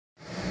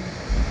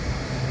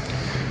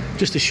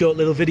Just a short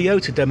little video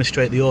to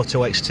demonstrate the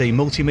Auto XT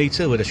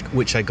multimeter,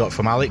 which I got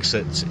from Alex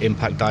at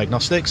Impact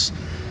Diagnostics.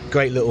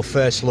 Great little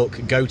first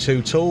look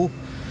go-to tool.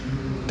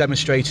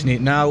 Demonstrating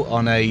it now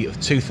on a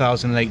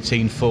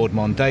 2018 Ford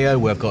Mondeo,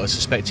 where I've got a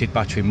suspected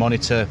battery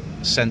monitor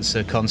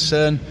sensor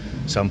concern.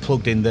 So I'm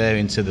plugged in there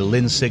into the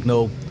LIN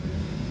signal.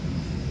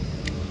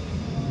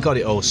 Got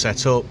it all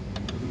set up.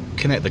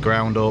 Connect the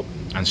ground up,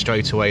 and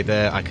straight away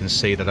there I can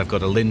see that I've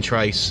got a LIN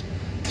trace.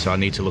 So I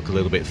need to look a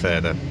little bit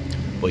further.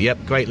 But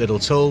yep, great little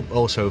tool.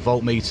 Also a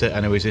voltmeter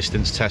and a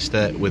resistance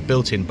tester with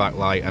built-in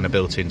backlight and a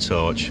built-in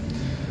torch.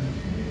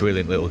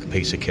 Brilliant little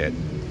piece of kit.